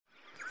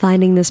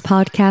Finding this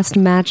podcast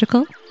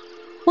magical?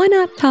 Why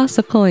not toss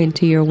a coin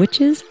to your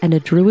Witches and a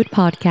Druid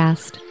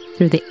podcast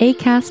through the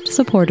Acast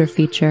supporter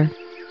feature?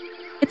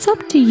 It's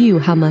up to you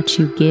how much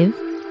you give,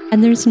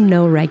 and there's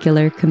no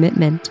regular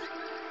commitment.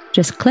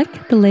 Just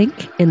click the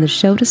link in the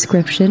show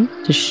description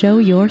to show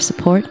your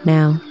support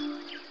now.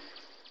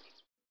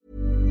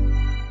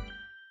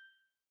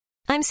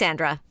 I'm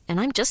Sandra, and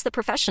I'm just the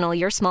professional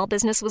your small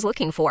business was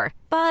looking for.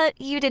 But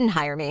you didn't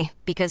hire me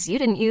because you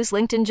didn't use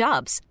LinkedIn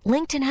Jobs.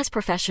 LinkedIn has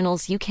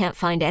professionals you can't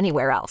find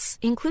anywhere else,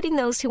 including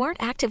those who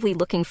aren't actively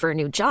looking for a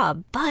new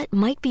job, but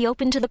might be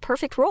open to the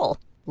perfect role,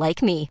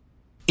 like me.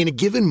 In a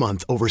given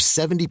month, over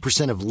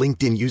 70% of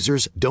LinkedIn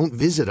users don't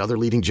visit other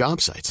leading job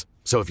sites.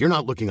 So if you're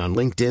not looking on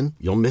LinkedIn,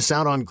 you'll miss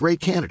out on great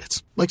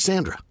candidates like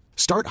Sandra.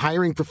 Start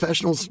hiring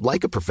professionals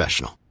like a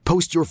professional.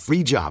 Post your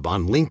free job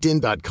on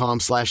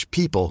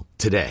linkedin.com/people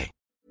today.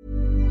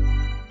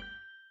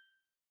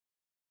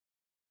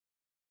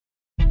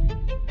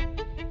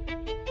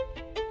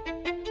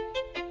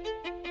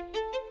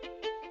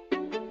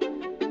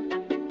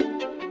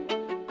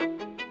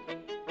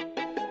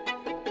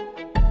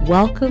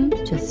 Welcome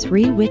to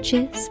Three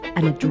Witches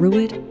and a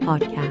Druid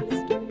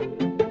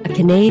podcast, a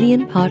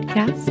Canadian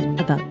podcast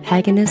about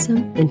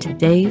paganism in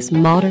today's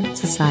modern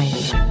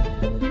society.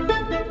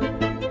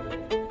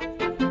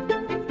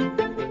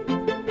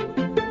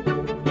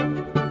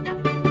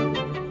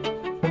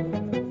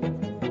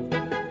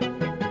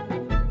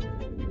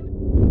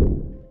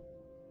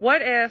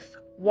 What if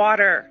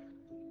water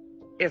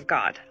is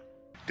God?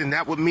 Then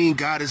that would mean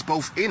God is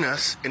both in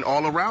us and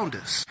all around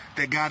us.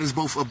 That God is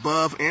both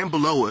above and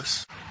below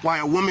us. Why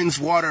a woman's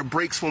water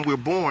breaks when we're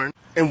born,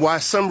 and why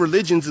some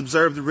religions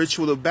observe the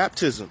ritual of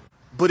baptism.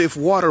 But if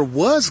water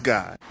was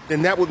God,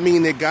 then that would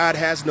mean that God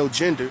has no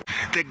gender,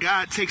 that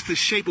God takes the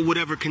shape of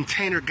whatever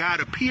container God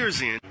appears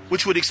in,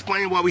 which would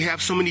explain why we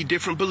have so many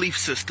different belief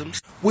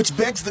systems. Which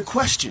begs the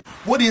question,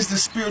 what is the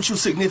spiritual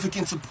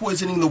significance of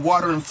poisoning the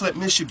water in Flint,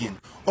 Michigan,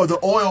 or the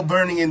oil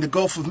burning in the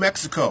Gulf of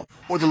Mexico,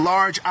 or the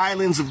large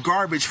islands of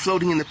garbage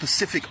floating in the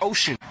Pacific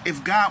Ocean?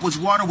 If God was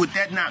water, would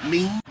that not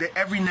mean that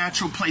every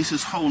natural place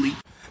is holy?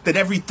 That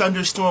every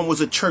thunderstorm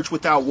was a church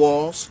without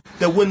walls?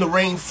 That when the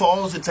rain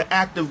falls, it's an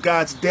act of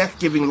God's death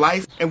giving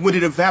life, and when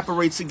it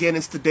evaporates again,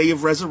 it's the day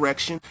of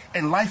resurrection?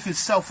 And life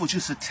itself was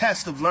just a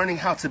test of learning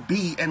how to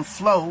be and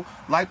flow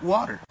like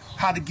water,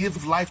 how to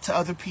give life to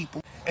other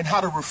people, and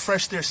how to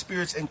refresh their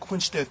spirits and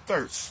quench their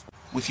thirst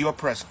with your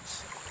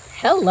presence.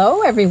 Hello,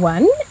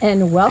 everyone,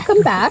 and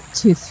welcome back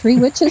to Three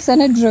Witches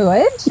and a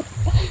Druid.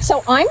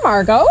 So I'm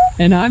Margot.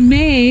 And I'm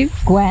Maeve.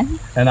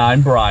 Gwen. And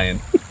I'm Brian.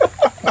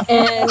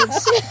 And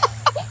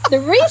the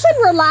reason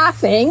we're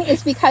laughing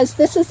is because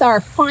this is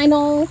our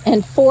final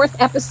and fourth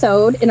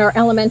episode in our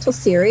Elemental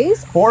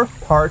series. Fourth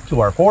part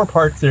to our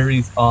four-part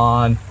series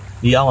on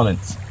the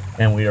elements.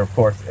 And we are, of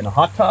course, in a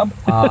hot tub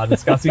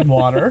discussing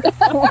water.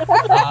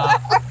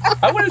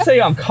 I wouldn't say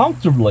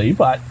uncomfortably,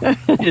 but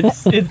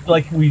it's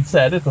like we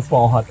said, it's a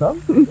small hot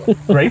tub.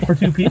 Great for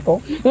two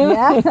people.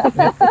 Yeah,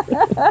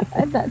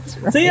 that's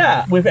right. So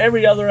yeah, with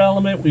every other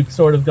element, we've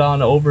sort of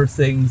gone over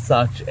things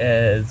such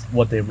as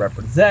what they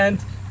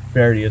represent,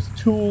 various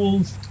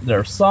tools,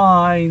 their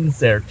signs,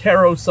 their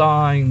tarot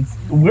signs.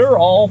 We're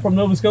all from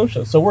Nova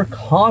Scotia, so we're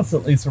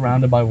constantly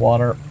surrounded by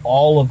water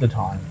all of the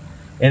time.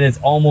 And it's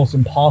almost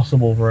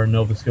impossible for a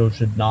Nova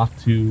Scotian not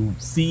to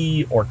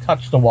see or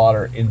touch the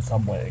water in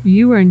some way.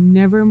 You are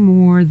never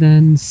more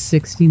than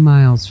 60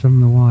 miles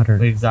from the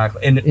water.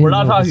 Exactly. And we're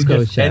not talking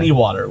just any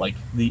water, like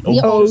the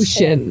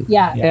ocean.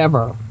 Yeah.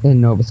 Ever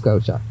in Nova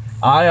Scotia.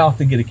 I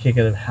often get a kick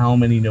out of how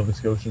many Nova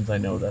Scotians I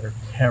know that are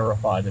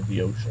terrified of the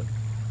ocean.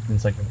 And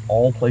it's like of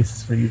all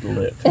places for you to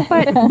live.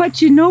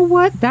 But you know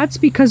what? That's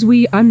because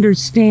we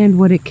understand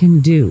what it can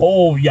do.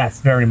 Oh,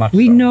 yes, very much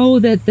We so. know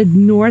that the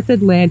North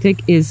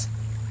Atlantic is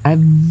a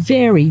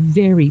very,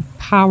 very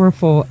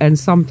powerful and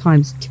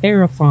sometimes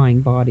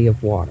terrifying body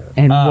of water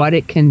and what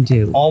it can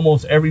do.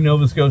 Almost every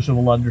Nova Scotian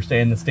will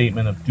understand the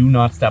statement of do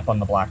not step on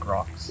the black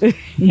rocks.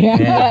 Yes.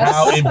 And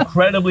how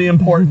incredibly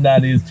important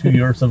that is to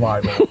your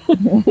survival.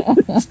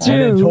 It's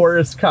true. And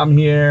tourists come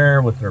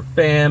here with their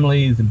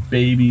families and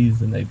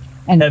babies and they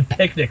have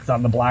picnics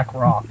on the black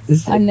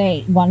rocks. And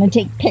they want to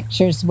take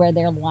pictures where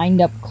they're lined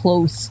up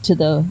close to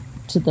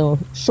the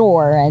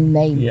shore, and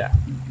they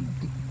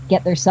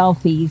get their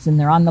selfies, and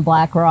they're on the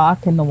black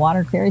rock, and the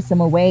water carries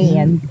them away,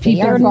 and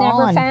People are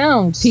gone. never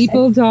found.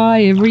 People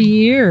die every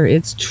year.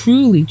 It's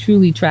truly,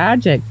 truly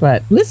tragic.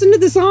 But listen to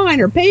the sign,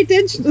 or pay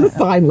attention to the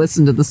sign.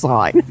 Listen to the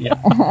sign. Yeah,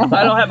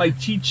 I don't have my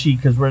cheat sheet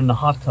because we're in the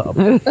hot tub.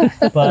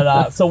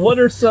 But so, what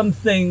are some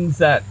things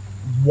that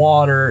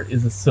water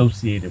is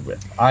associated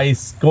with? I'm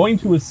going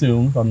to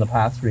assume from the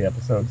past 3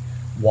 episodes,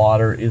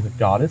 water is a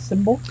goddess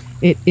symbol.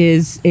 It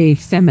is a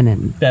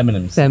feminine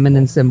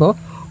symbol.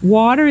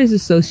 Water is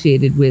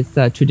associated with,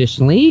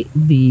 traditionally,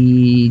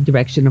 the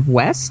direction of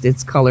west.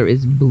 Its color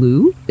is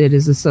blue. It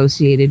is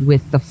associated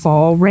with the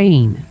fall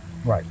rain.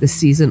 Right. The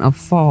season of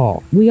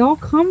fall. We all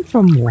come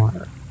from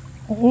water.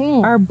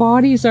 Our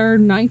bodies are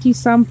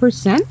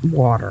 90-some%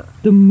 water.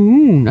 The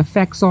moon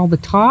affects all the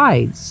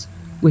tides.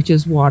 which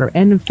is water,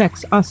 and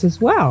affects us as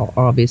well,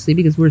 obviously,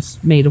 because we're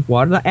made of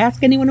water.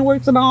 Ask anyone who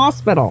works in a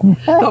hospital, the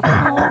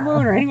full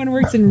moon, or anyone who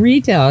works in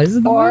retail. Is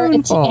it the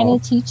moon full? Any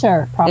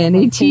teacher, probably.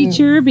 Any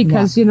teacher,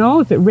 because, you know,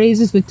 if it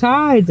raises the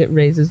tides, it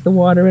raises the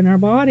water in our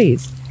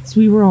bodies. So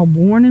we were all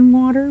born in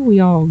water. We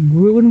all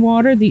grew in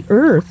water. The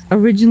earth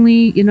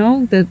originally, you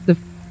know, the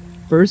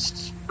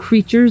first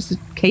creatures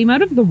came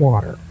out of the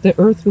water. The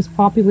earth was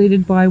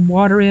populated by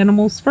water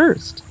animals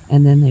first.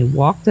 And then they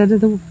walked out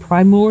of the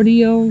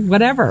primordial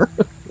whatever.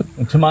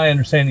 And to my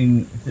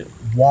understanding,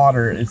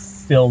 water is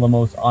still the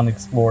most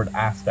unexplored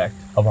aspect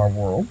of our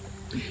world.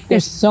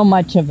 There's so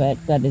much of it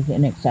that is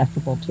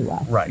inaccessible to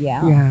us. Right.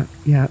 Yeah.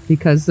 Yeah,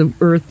 because the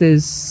earth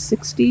is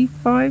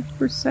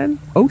 65%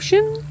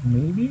 ocean?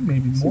 Maybe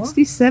more.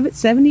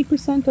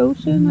 70%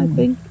 ocean, I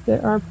think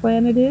that our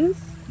planet is.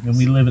 And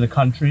we live in a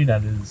country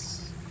that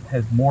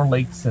has more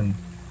lakes than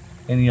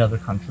any other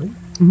country.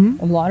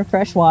 A lot of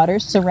fresh water,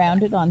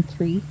 surrounded on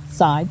 3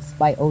 sides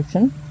by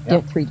ocean.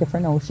 Yep. 3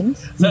 different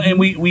oceans. So, and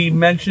we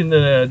mentioned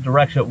the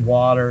direction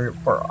water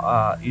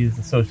is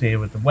associated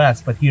with the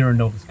west, but here in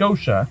Nova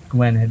Scotia,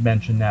 Gwen had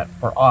mentioned that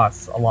for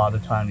us, a lot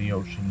of the time the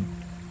ocean,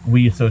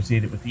 we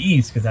associate it with the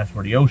east because that's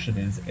where the ocean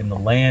is, and the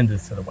land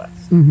is to the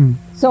west.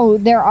 So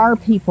there are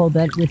people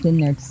that within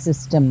their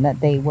system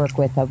that they work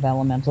with of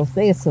elementals,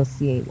 they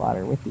associate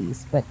water with the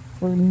east, but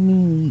for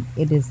me,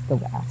 it is the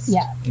west.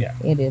 Yeah.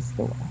 It is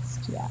the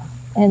west, yeah.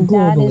 And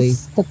Globally. that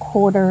is the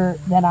quarter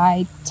that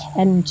I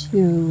tend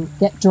to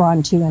get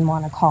drawn to and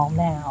want to call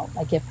now.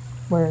 Like if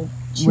we're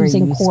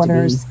choosing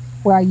quarters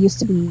where I used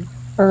to be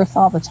earth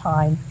all the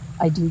time,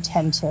 I do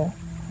tend to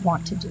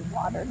want to do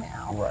water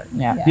now. Right.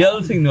 Yeah. The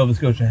other thing Nova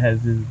Scotia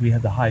has is we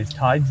have the highest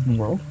tides in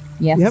the world.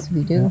 Yes,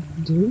 we do.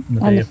 In the And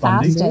Bay the of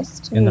Fundy.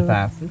 fastest, And the too.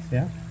 fastest,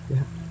 yeah.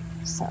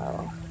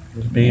 So,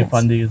 The Bay of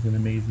Fundy is an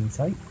amazing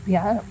site.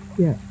 yeah.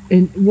 Yeah,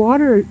 and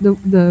water,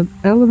 the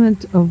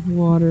element of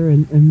water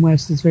and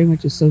west is very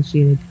much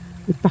associated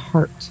with the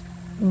heart.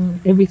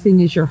 Everything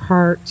is your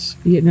heart,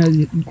 you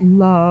know,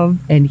 love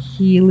and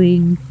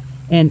healing.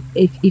 And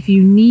if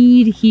you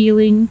need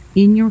healing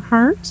in your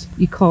heart,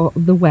 you call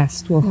the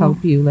west will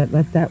help you.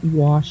 Let that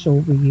wash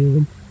over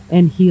you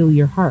and heal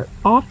your heart.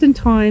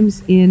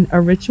 Oftentimes in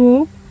a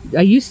ritual,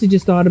 I used to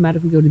just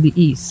automatically go to the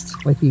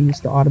east, like you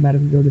used to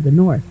automatically go to the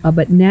north.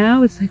 But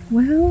now it's like,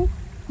 well,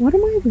 what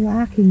am I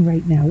lacking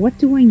right now? What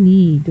do I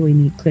need? Do I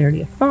need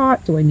clarity of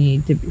thought? Do I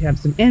need to have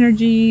some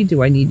energy?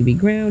 Do I need to be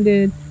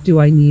grounded? Do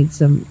I need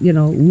some, you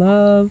know,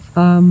 love?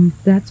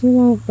 That's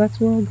where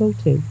I'll go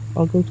to.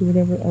 I'll go to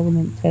whatever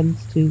element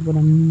tends to what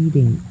I'm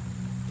needing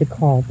to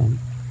call them.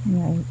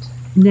 Right.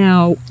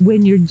 Now,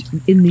 when you're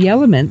in the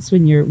elements,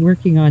 when you're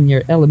working on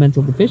your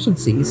elemental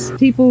deficiencies,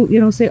 people, you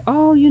know, say,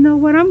 oh, you know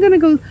what, I'm going to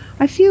go,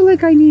 I feel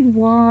like I need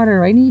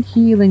water, I need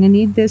healing, I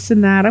need this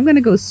and that, I'm going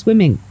to go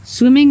swimming.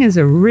 Swimming is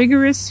a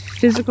rigorous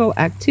physical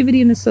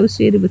activity and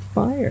associated with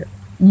fire.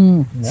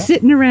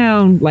 Sitting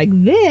around like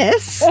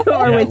this,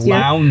 or with your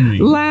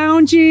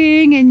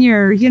lounging and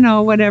your, you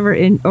know, whatever,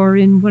 or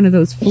in one of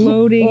those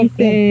floating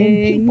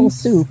things. In people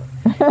soup.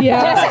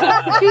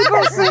 Yeah,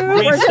 people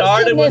soup. We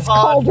started with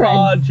hot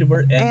fudge and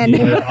we're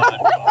ending with hot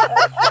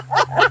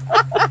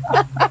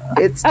fudge.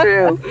 It's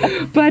true.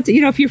 But,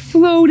 you know, if you're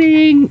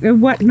floating or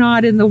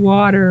whatnot in the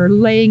water or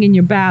laying in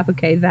your bath,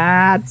 okay,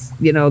 that's,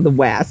 you know, the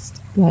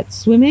west. But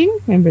swimming,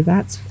 remember,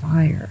 that's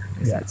fire.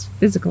 That's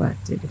physical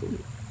activity.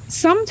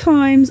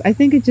 Sometimes I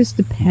think it just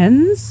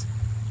depends.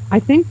 I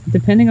think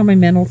depending on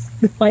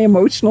my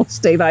emotional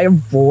state, I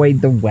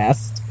avoid the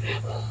west.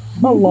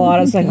 A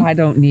lot. It's like, I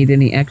don't need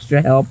any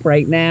extra help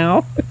right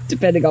now.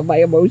 Depending on my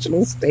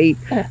emotional state,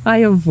 I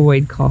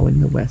avoid calling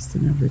the West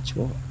in a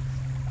ritual.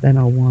 Then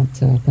I'll want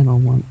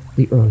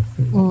the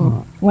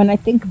earth. When I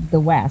think of the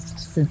West,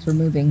 since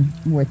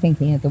we're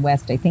thinking of the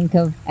West, I think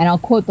of, and I'll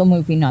quote the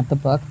movie, not the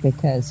book,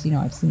 because, you know,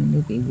 I've seen the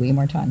movie way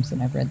more times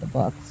than I've read the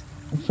books.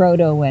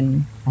 Frodo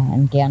and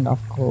Gandalf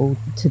go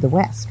to the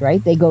West,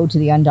 right? They go to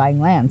the Undying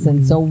Lands.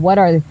 And so what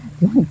are the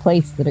only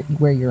place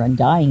where you're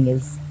undying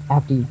is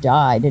after you've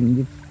died and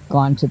you've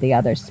gone to the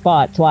other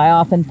spot. So I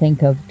often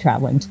think of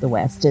traveling to the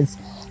West as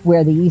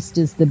where the East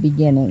is the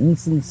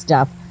beginnings and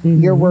stuff.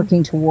 You're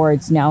working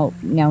towards now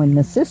in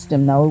the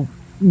system, though,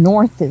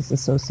 North is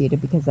associated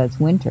because that's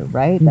winter,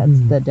 right?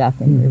 That's the death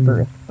and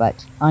rebirth.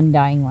 But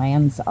Undying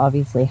Lands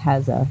obviously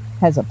has a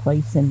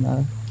place in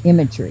the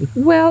imagery.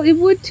 Well, it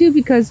would too,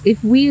 because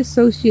if we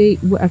associate,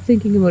 I'm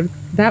thinking about it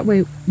that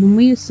way, when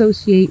we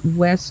associate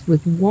West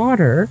with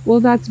water, well,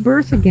 that's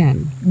birth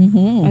again.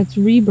 That's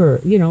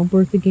rebirth, you know,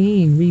 birth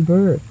again,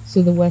 rebirth.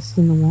 So the West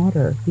and the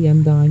water, the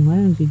Undying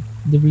Lands,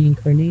 the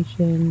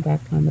reincarnation,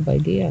 that kind of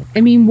idea.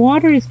 I mean,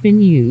 water has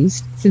been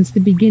used since the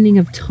beginning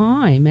of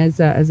time as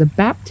a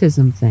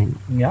baptism thing.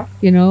 Yeah.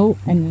 You know,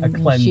 And A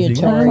cleansing.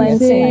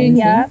 Cleansing,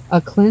 yeah. a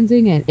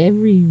cleansing, and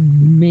every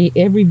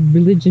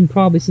religion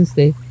probably since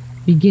they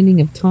beginning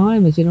of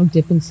time is,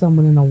 dipping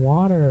someone in the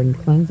water and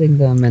cleansing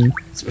them and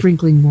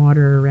sprinkling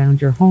water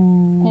around your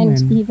home.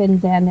 And even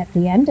then at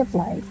the end of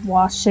life,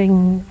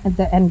 washing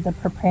the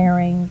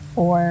preparing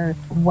for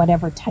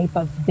whatever type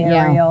of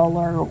burial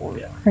or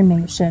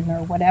cremation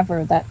or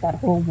whatever, that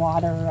whole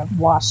water of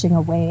washing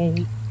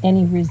away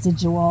any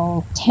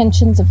residual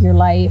tensions of your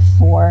life,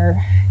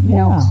 or,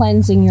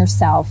 cleansing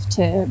yourself,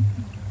 to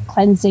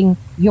cleansing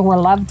your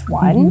loved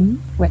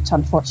one, which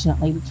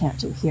unfortunately we can't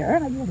do here,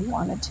 and I really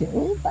wanted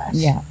to, but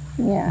yeah.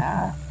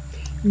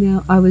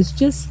 Now, I was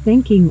just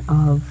thinking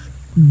of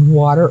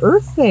water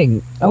earth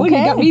thing. Oh, you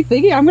got me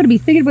thinking. I'm going to be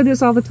thinking about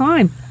this all the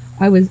time.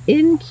 I was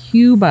in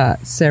Cuba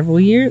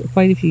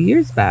quite a few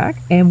years back,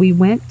 and we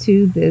went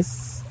to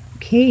this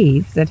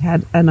cave that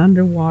had an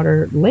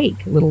underwater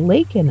lake, a little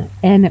lake in it,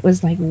 and it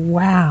was like,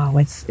 wow,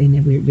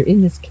 you're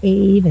in this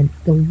cave and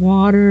the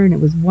water, and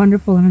it was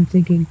wonderful. And I'm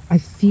thinking, I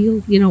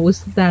feel, it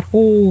was that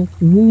whole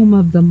womb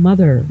of the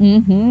mother.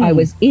 I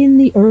was in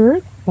the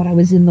earth, but I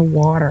was in the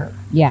water.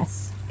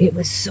 Yes. It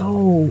was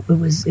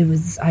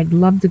I'd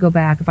love to go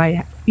back. If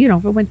I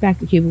went back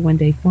to Cuba one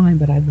day, fine,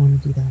 but I'd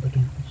want to do that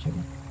again for sure.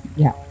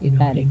 Yeah,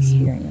 that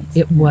experience.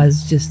 It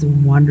was just a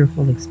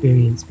wonderful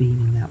experience being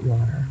in that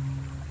water.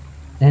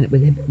 And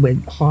it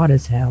went hot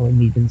as hell, and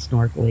we'd been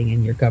snorkeling,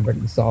 and you're covered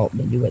in salt,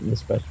 and you went in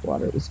this fresh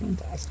water. It was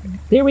fantastic.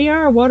 There we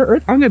are, Water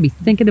Earth. I'm going to be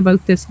thinking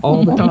about this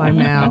all the time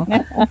now.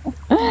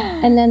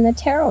 And then the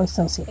tarot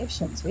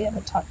associations, we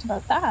haven't talked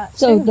about that.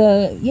 So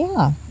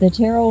the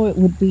tarot, it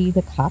would be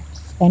the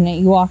cups, and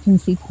you often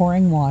see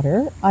pouring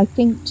water. I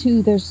think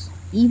too,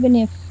 even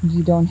if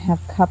you don't have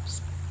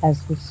cups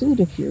as the suit,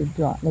 if you're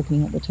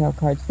looking at the tarot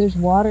cards, there's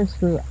water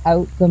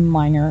throughout the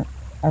minor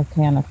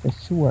arcana for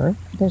sure.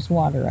 There's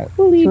water out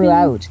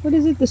throughout. What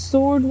is it, the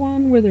sword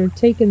one, where they're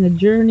taking the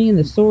journey and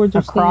the swords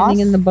are standing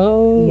in the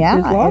boat?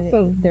 Yeah,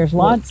 there's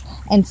lots.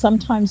 And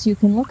sometimes you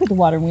can look at the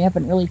water, and we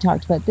haven't really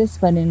talked about this,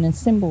 but in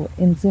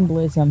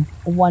symbolism,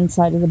 one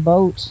side of the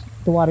boat,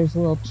 the water's a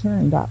little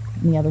turned up,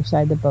 and the other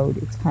side of the boat,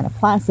 it's kind of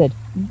placid.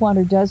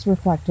 Water does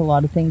reflect a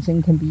lot of things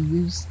and can be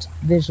used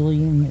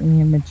visually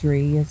in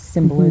imagery as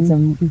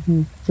symbolism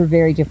for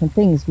very different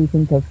things. We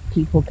think of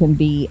people can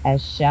be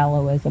as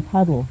shallow as a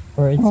puddle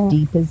or as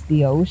deep as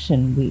the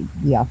ocean.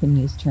 We often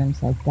use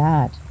terms like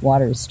that.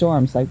 Water is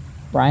storms, like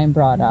Brian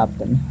brought up,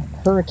 and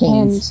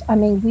hurricanes.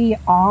 And we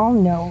all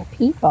know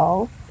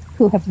people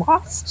who have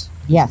lost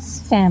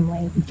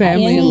family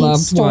and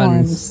loved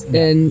ones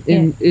in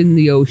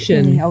the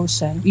ocean. In the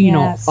ocean,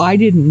 I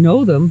didn't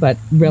know them, but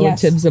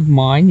relatives of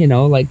mine,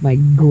 like my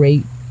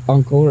great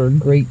uncle or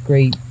great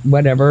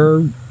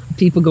whatever,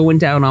 people going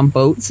down on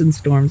boats and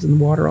storms in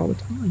the water all the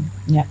time.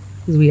 Yeah,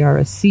 because we are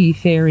a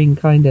seafaring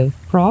kind of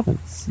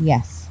province.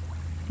 Yes,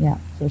 yeah,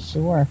 for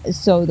sure.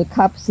 So the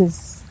cups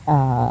is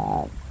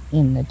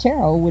in the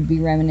tarot would be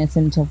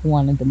reminiscent of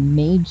one of the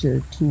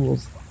major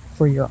tools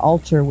for your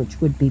altar,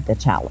 which would be the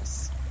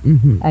chalice.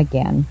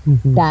 Again,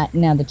 that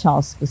now the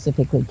chalice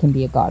specifically can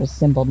be a goddess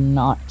symbol,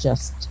 not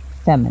just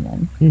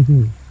feminine.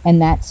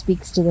 And that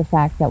speaks to the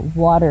fact that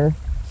water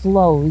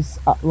flows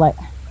like,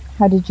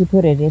 how did you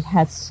put it? It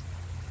has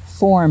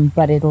form,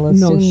 but it'll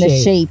assume the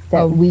shape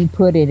that we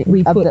put it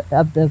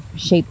of the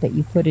shape that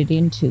you put it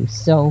into.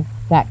 So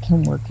that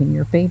can work in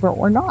your favor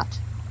or not.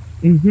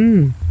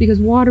 Because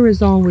water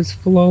is always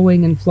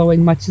flowing and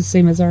flowing, much the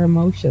same as our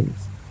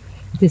emotions.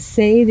 To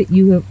say that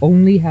you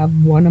only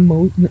have one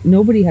emotion,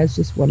 nobody has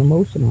just one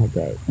emotion all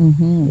day,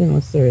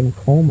 unless they're in a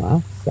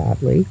coma,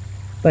 sadly.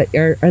 But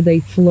they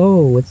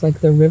flow. It's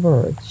like the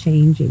river. It's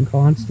changing,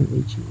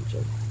 constantly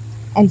changing.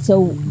 And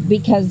so,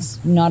 because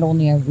not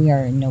only are we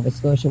in Nova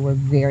Scotia, we're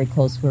very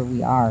close where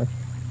we are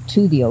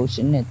to the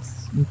ocean.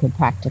 You can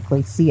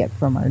practically see it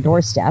from our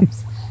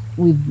doorsteps.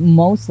 We've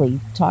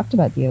mostly talked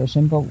about the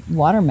ocean, but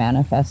water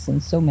manifests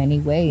in so many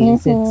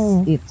ways.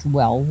 It's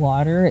well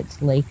water, it's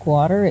lake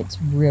water,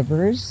 it's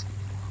rivers.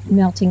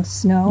 Melting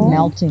snow.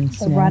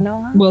 The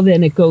runoff. Well,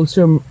 then it goes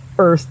from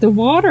earth to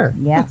water.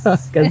 Yes.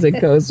 Because it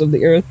goes from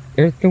the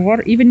earth to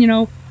water. Even,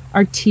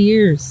 our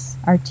tears.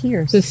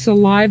 The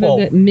saliva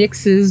that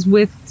mixes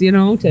with, to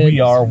we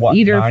are,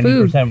 eat our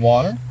food. 90%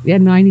 water? Yeah,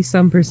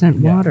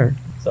 90-some% water.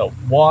 So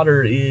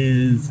water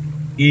is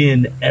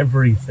in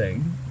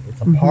everything.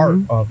 A part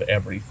of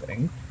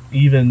everything.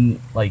 Even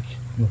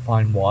you'll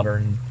find water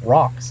in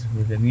rocks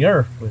within the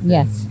earth,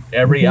 within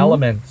every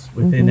element,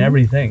 within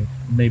everything.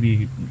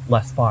 Maybe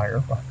less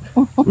fire, but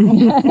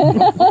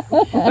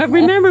but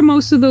remember,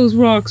 most of those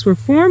rocks were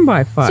formed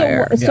by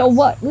fire. So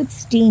what would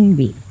steam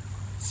be?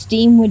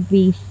 Steam would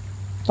be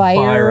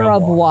fire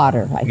of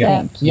water, I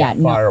think. Yeah,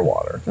 fire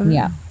water.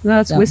 Yeah,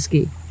 that's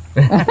whiskey.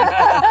 Well,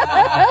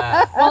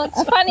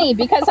 it's funny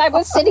because I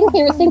was sitting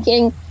here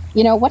thinking,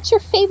 what's your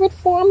favorite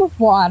form of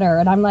water?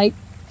 And I'm like,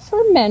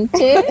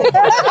 fermented.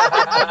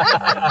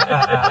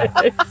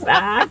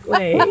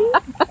 Exactly.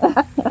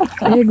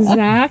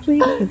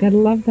 I gotta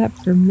love that,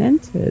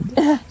 fermented.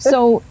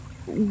 So,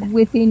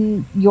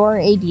 within your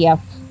ADF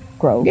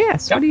growth,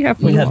 what do you have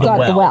for you? You've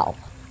got the well.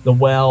 The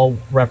well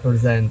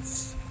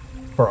represents,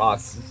 for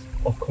us,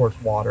 of course,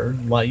 water,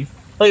 life.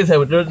 like I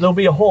said, there'll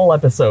be a whole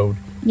episode.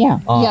 Yeah.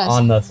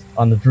 On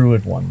the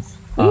druid ones.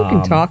 You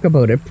can talk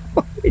about it.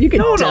 You can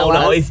tell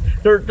us.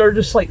 They're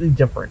just slightly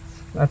different.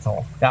 That's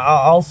all. Yeah,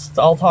 I'll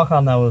talk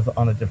on those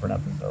on a different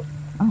episode.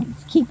 Oh,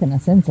 it's keeping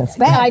us in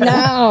suspense. I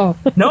know.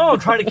 No, I'm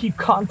trying to keep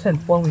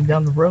content flowing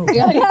down the road.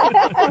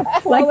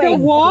 Like the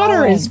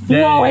water is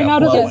flowing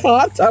out of this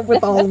hot tub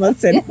with all of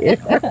us in here.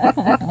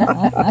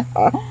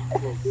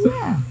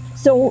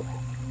 So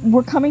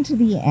we're coming to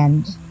the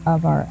end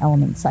of our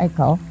element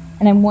cycle,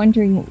 and I'm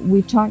wondering,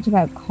 we've talked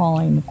about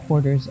calling the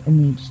quarters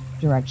in each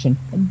direction.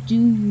 Do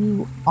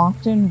you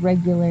often,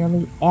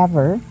 regularly,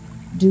 ever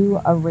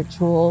do a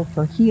ritual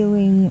for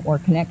healing or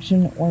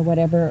connection or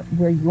whatever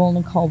where you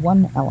only call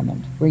one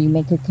element, where you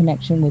make a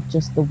connection with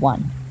just the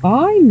one?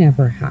 I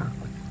never have.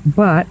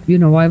 But,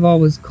 I've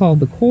always called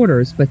the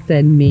quarters, but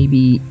then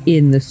maybe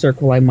in the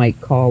circle I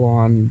might call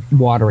on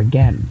water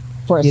again.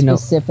 For a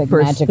specific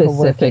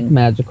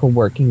magical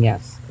working,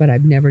 yes. But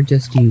I've never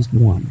just used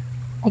one.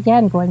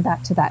 Again, going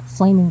back to that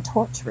flaming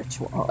torch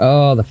ritual.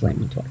 Oh, the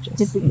flaming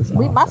torches.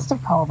 We must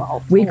have called all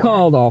four. We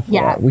called all four.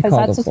 Yeah, because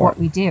that's just what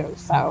we do.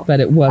 So,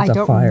 but it was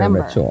a fire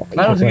ritual.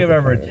 I don't think I've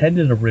ever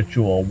attended a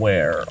ritual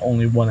where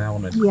only one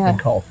element has been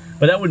called.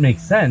 But that would make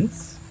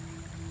sense.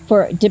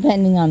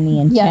 Depending on the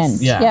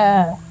intent. Yes.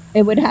 Yeah.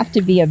 It would have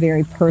to be a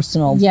very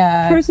personal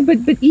person, but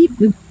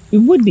it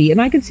would be.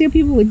 And I could see how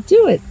people would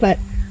do it. But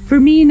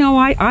for me, no,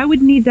 I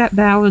would need that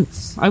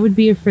balance. I would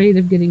be afraid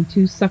of getting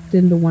too sucked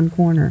into one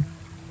corner.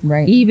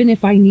 Right. Even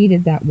if I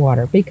needed that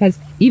water, because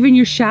even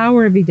your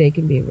shower every day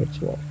can be a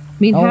ritual. I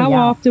mean, how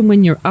often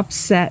when you're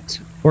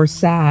upset or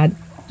sad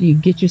do you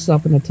get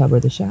yourself in the tub or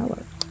the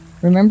shower?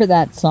 Remember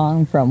that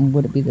song from,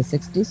 would it be the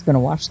 60s? Gonna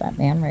wash that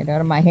man right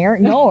out of my hair?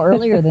 No,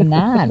 earlier than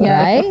that,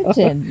 right?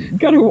 And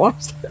gotta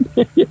wash that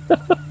man.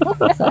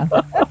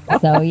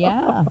 So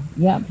yeah,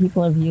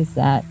 people have used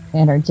that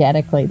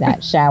energetically,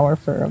 that shower,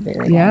 for a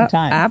very long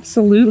time.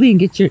 Absolutely.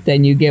 And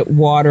then you get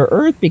water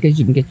earth, because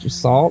you can get your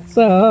salts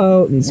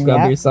out and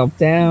scrub yourself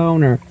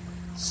down or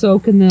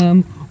soak in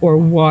them, or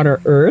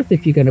water earth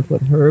if you're going to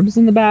put herbs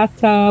in the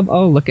bathtub.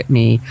 Oh, look at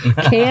me.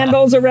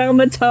 Candles around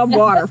the tub,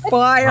 water,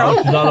 fire.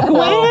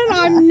 Gwen,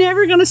 I'm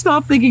never going to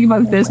stop thinking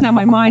about this. Now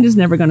my mind is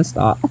never going to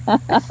stop.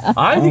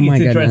 I think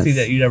it's interesting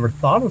that you never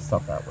thought of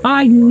stuff that way.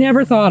 I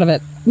never thought of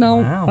it.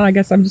 No, I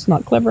guess I'm just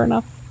not clever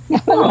enough.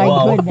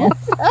 Oh my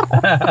goodness.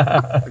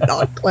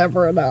 Not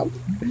clever enough.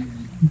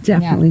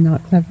 Definitely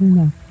not clever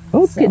enough.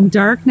 Oh, it's getting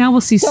dark now.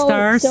 We'll see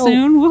stars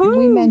soon. Woohoo!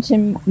 We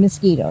mentioned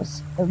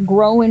mosquitoes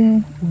grow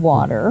in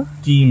water.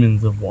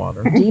 Demons of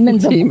water. Demon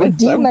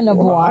of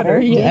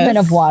water. Yes. Demon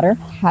of water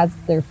has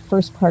their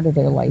first part of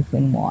their life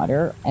in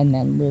water and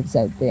then lives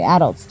out the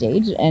adult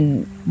stage,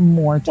 and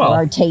more to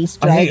our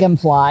taste,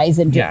 dragonflies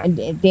and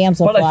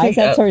damselflies,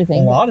 that sort of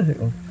thing. A lot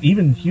of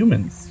even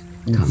humans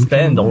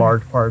spend a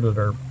large part of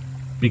their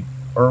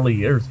early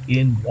years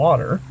in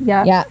water.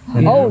 Yeah.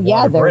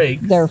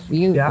 They're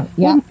few. Yeah.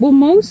 Well,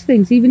 most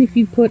things, even if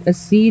you put a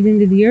seed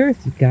into the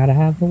earth, you gotta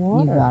have the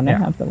water. You gotta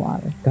have the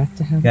water. Got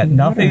to have the water.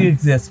 Nothing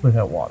exists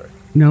without water.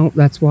 No,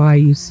 that's why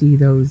you see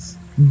those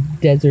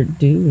desert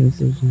dunes.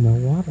 There's no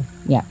water.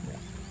 Yeah.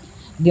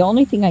 The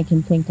only thing I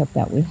can think of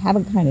that we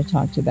haven't kind of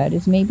talked about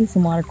is maybe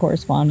some water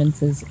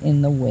correspondences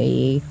in the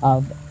way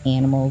of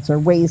animals or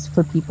ways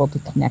for people to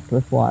connect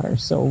with water.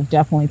 So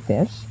definitely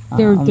fish.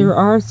 There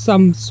are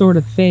some sort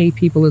of fae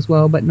people as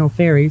well, but no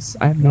fairies.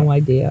 I have no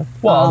idea.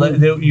 Well,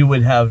 you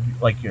would have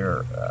like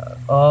your,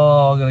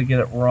 I'm going to get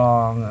it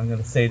wrong. I'm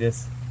going to say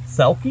this.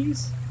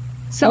 Selkies?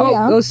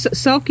 Those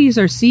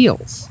selkies are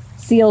seals.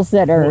 Seals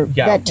that are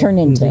that turn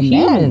into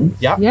men.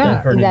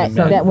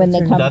 That when they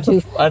come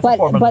to.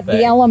 But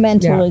the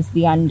elemental is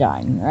the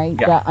Undine, right?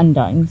 Yeah. The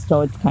Undine. So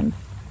it's kind of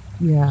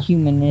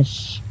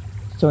humanish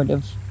sort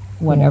of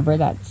whatever.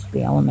 That's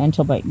the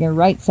elemental. But you're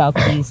right,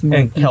 Selkies,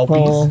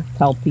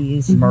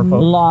 Kelpies. A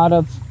lot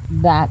of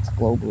that's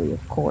globally,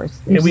 of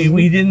course. And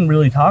we didn't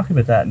really talk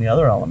about that in the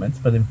other elements,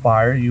 but in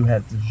fire you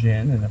have the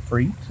Jinn and the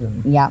Freet,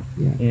 and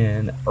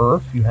in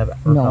earth you have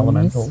earth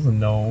elementals and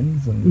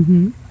gnomes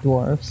and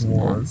dwarves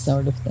and that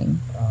sort of thing.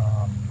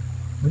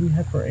 What do you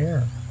have for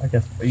air? I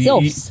guess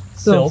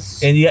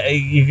sylphs. And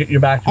you're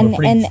back to the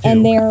Freets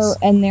and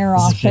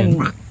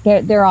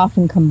they're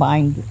often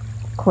combined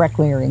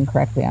correctly or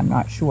incorrectly. I'm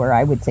not sure.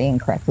 I would say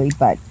incorrectly,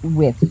 but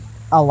with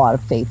a lot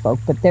of fae folk,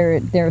 but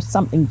there's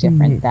something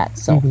different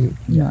that's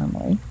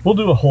normally. We'll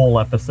do a whole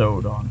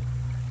episode on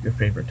your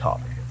favorite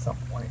topic at some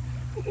point.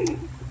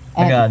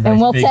 And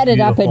we'll set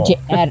it up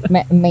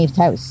at Maeve's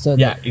house. So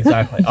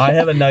exactly. I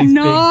have a nice,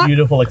 big,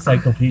 beautiful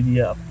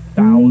encyclopedia of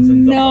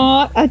thousands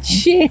Not a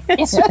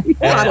chance.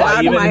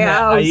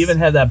 I even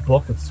had that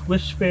book of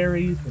Swish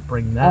fairies. We'll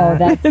bring that. Oh,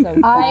 that's so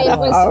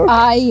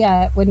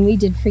cool. When we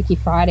did Freaky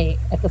Friday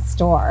at the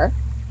store,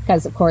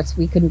 because of course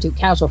we couldn't do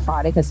Casual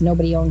Friday because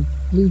nobody owned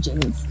blue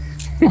jeans.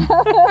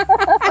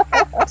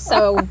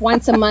 So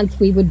once a month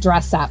we would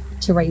dress up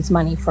to raise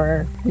money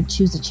we'd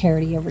choose a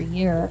charity every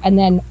year, and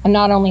then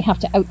not only have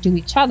to outdo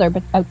each other,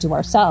 but outdo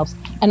ourselves.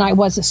 And I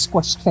was a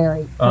squished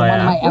fairy for one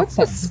of my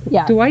outfits.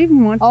 Yeah. Do I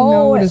even want to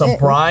know what So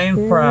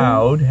Brian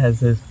Froud has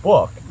this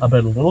book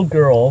about a little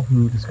girl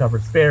who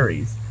discovers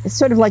fairies. It's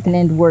sort of like an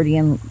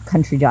Edwardian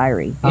country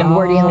diary. Yeah.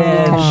 Edwardian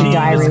And country she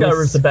diary.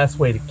 discovers the best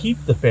way to keep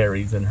the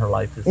fairies in her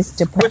life is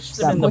to squish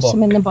them in the book.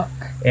 Them in the book.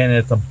 And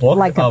it's a book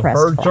Like a of pressed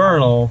her fairy.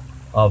 journal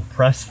of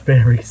pressed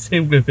fairies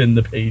within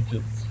the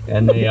pages.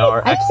 And they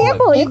are I excellent. can't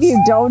believe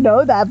you don't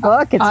know that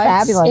book. It's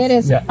fabulous. It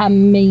is Yeah.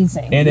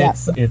 amazing. And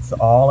it's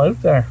all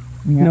out there.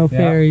 No Yeah.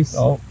 fairies.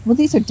 Oh, Well,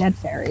 these are dead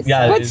fairies.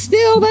 yeah. But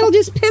still, that'll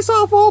just piss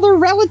off all their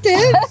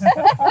relatives.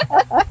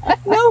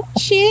 No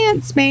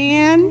chance,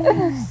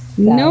 man.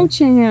 No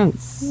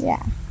chance.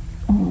 Yeah.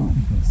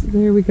 So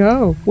there we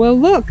go. Well,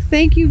 look,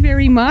 thank you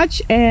very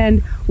much.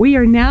 And we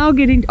are now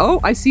getting... Oh,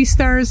 I see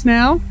stars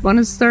now. One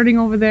is starting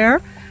over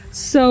there.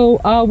 So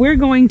we're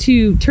going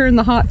to turn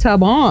the hot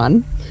tub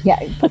on. Yeah,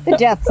 put the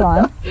jets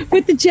on.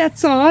 Put the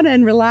jets on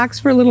and relax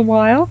for a little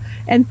while.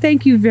 And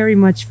thank you very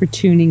much for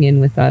tuning in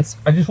with us.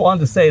 I just wanted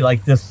to say,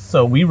 like, this.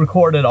 So we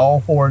recorded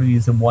all 4 of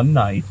these in one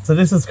night. So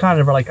this is kind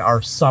of like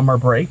our summer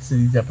break. So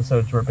these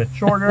episodes are a bit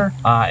shorter.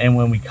 And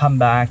when we come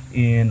back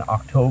in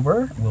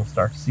October, we'll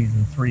start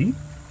season 3.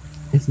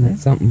 Isn't that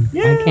something?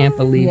 Yeah. I can't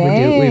believe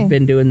we've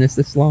been doing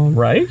this long.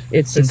 Right?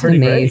 It's been just pretty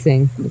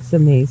amazing. It's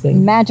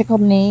amazing. Magical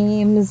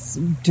names,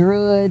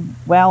 druid,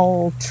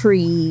 well,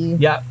 tree,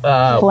 Yeah.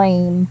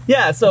 flame.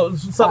 Yeah, so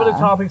some of the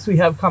topics we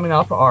have coming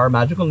up are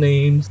magical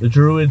names, the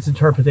druid's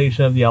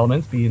interpretation of the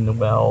elements, being the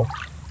well,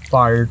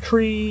 fire,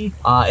 tree,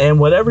 and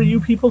whatever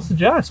you people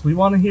suggest. We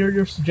want to hear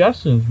your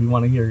suggestions. We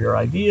want to hear your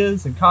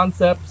ideas and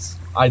concepts.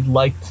 I'd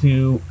like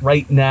to,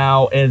 right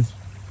now, as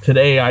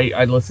today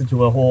I listened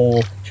to a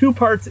whole 2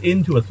 parts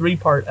into a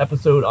 3-part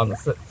episode on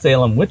the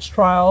Salem witch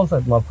trials.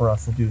 I'd love for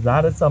us to do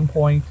that at some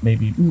point.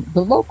 Maybe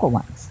The local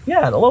ones.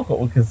 yeah, the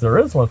local, because there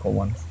is local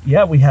ones.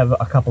 Yeah, we have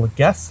a couple of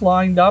guests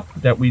lined up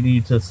that we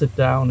need to sit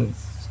down and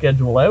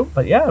schedule out.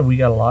 But yeah, we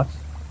got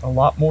a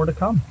lot more to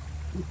come.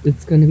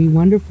 It's going to be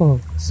wonderful.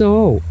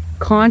 So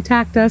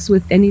contact us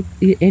with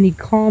any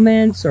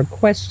comments or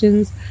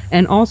questions,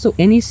 and also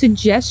any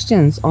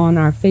suggestions on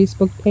our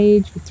Facebook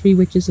page for 3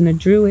 Witches and a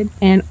Druid.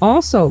 And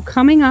also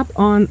coming up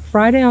on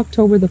Friday,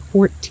 October the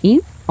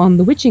 14th, on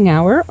the Witching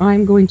Hour,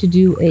 I'm going to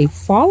do a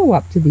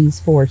follow-up to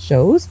these 4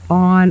 shows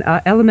on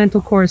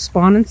elemental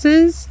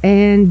correspondences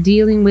and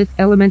dealing with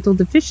elemental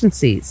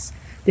deficiencies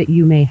that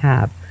you may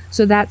have.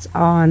 So that's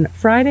on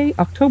Friday,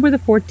 October the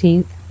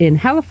 14th in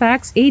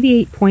Halifax,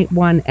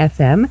 88.1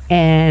 FM.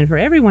 And for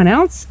everyone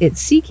else,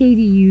 it's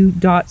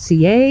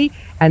ckdu.ca,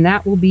 and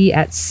that will be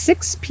at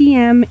 6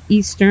 p.m.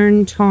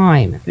 Eastern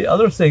Time. The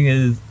other thing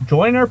is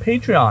join our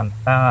Patreon.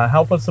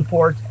 Help us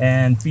support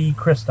and feed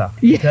Krista,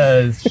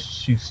 because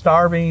she's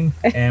starving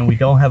and we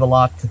don't have a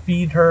lot to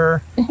feed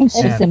her.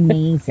 She's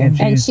amazing.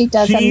 And she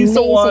does She's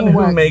the one amazing who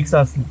work. makes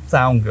us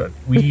sound good.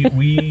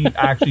 We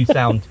actually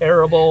sound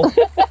terrible,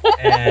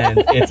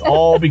 and it's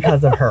all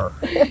because of her.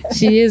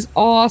 She is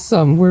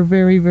awesome. We're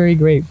very, very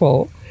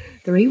grateful.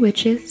 3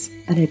 Witches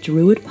and a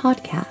Druid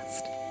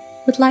podcast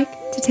would like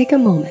to take a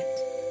moment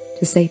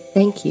to say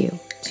thank you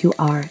to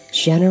our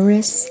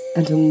generous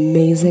and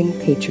amazing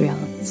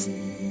Patreons.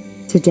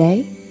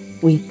 Today,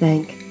 we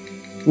thank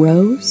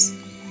Rose,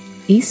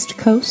 East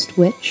Coast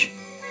Witch,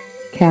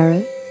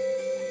 Karen,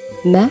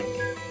 Mac,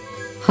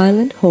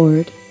 Highland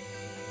Horde,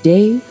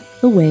 Dave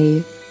the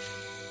Wave,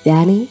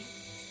 Danny,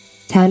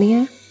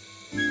 Tania,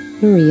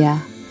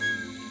 Maria,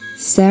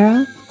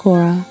 Sarah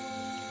Cora,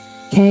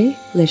 Kay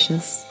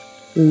Licious,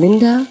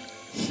 Linda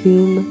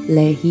Hume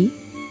Leahy,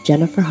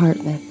 Jennifer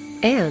Hartman,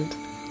 and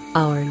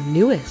our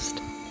newest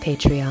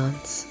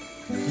Patreons,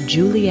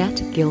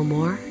 Juliet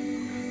Gilmore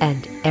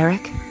and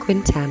Eric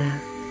Quintana.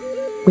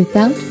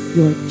 Without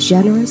your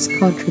generous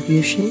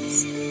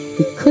contributions,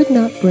 we could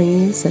not bring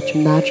you such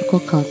magical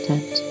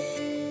content,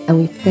 and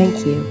we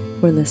thank you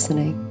for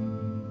listening.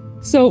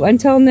 So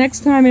until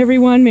next time,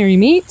 everyone, merry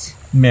meet.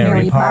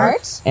 Merry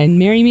part. And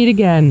merry meet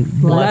again.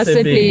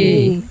 Blessed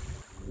be.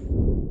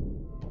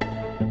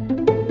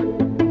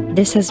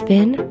 This has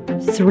been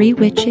 3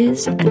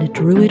 Witches and a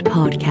Druid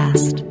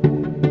podcast.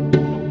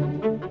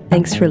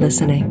 Thanks for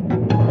listening.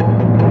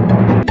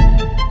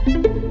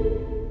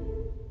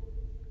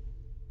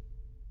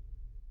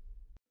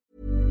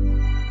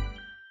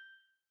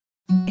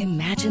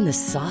 Imagine the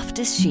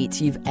softest sheets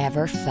you've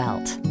ever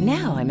felt.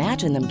 Now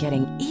imagine them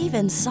getting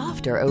even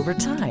softer over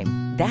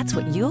time. That's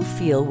what you'll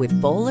feel with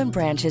Boll &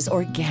 Branch's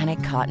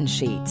organic cotton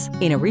sheets.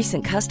 In a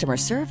recent customer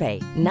survey,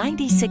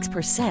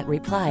 96%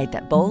 replied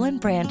that Boll &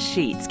 Branch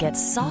sheets get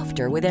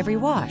softer with every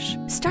wash.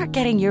 Start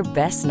getting your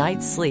best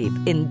night's sleep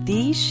in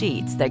these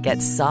sheets that get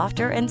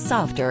softer and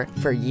softer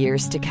for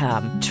years to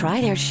come.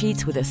 Try their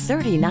sheets with a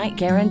 30-night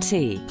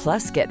guarantee.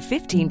 Plus, get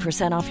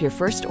 15% off your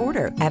first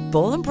order at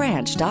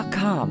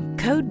bollandbranch.com.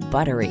 Code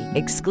BUTTERY.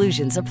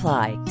 Exclusions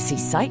apply. See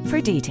site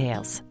for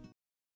details.